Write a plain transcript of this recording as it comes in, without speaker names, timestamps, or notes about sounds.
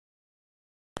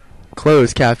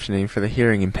Closed captioning for the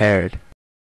hearing impaired.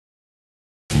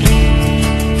 I've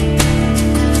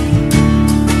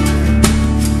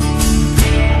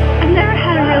never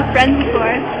had a real friend before.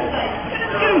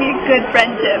 It's gonna be a good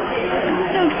friendship. I'm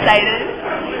so excited.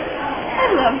 I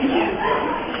love you.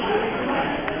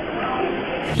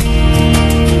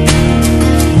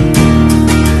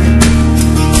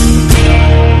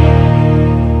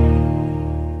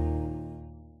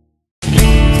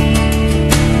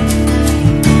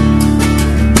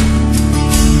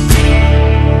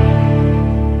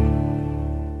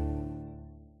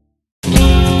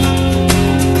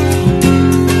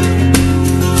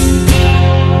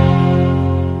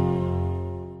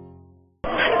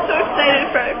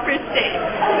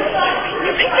 We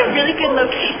picked a really good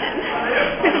location.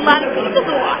 There's a lot of people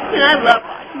to watch, and I love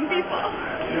watching people.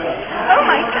 Oh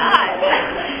my god!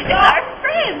 It's our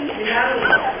friend!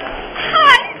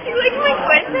 Hi! Do you like my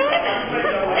boyfriend?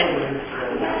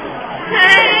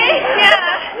 Hey!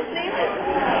 Yeah! His name is...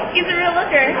 He's a real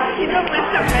looker. He's a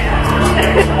wisdom man.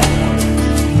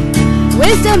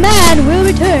 Wisdom Man will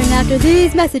return after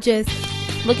these messages.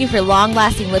 Looking for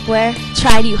long-lasting lip wear?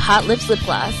 Try new Hot Lips Lip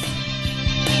Gloss.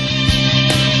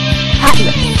 Hot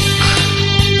Lips.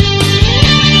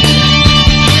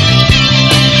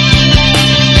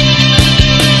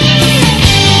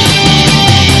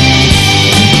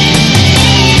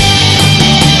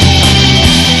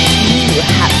 New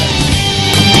Hot Lips.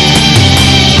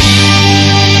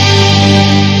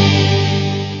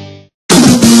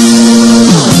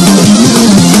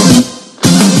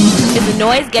 Is the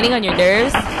noise getting on your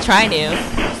nerves? Try new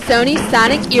Sony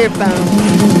Sonic earphones.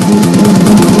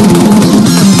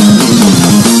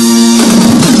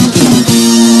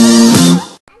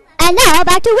 And now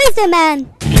back to Wisdom Man.